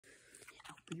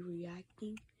be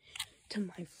reacting to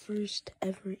my first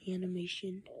ever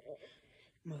animation.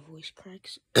 My voice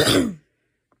cracks.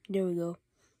 There we go.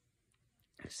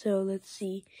 So let's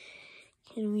see.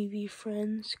 Can we be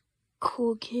friends?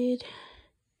 Cool kid.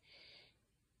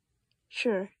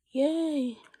 Sure.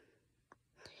 Yay.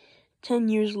 10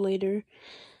 years later.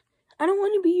 I don't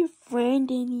want to be your friend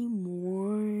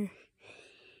anymore.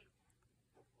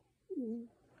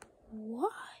 Why?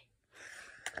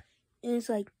 And it's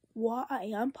like,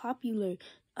 why? I'm popular.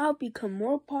 I'll become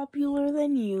more popular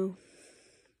than you.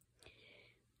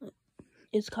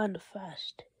 It's kind of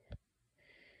fast.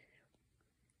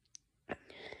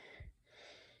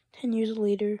 10 years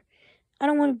later. I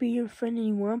don't want to be your friend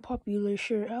anymore. I'm popular.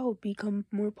 Sure, I will become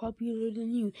more popular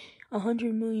than you.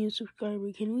 100 million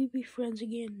subscribers. Can we be friends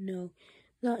again? No.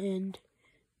 The end.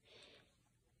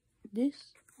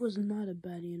 This was not a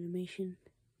bad animation.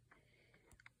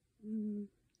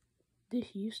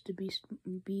 This used to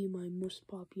be my most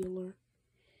popular.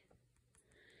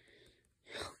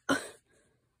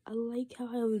 I like how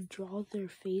I would draw their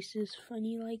faces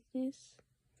funny like this.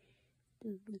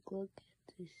 Look at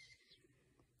this.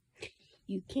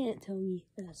 You can't tell me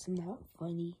that's not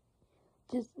funny.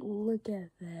 Just look at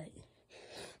that.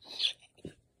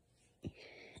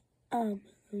 And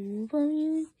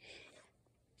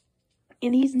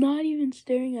he's not even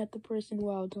staring at the person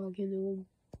while talking to him.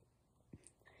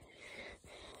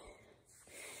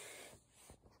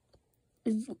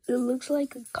 It looks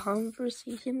like a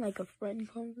conversation, like a friend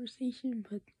conversation,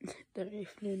 but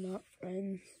they're not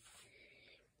friends.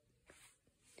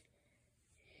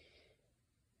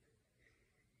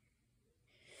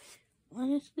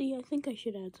 Honestly, I think I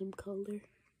should add some color.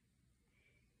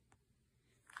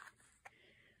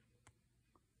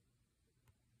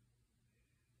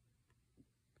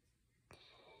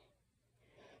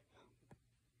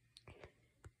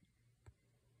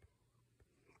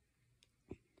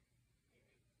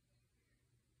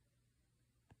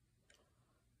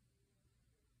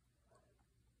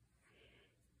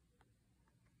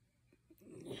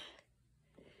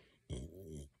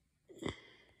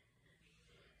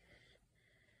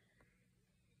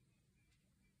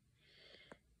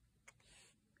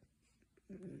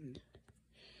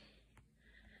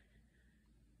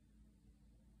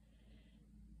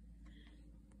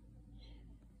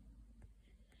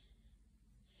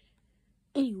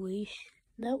 Anyways,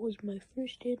 that was my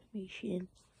first animation.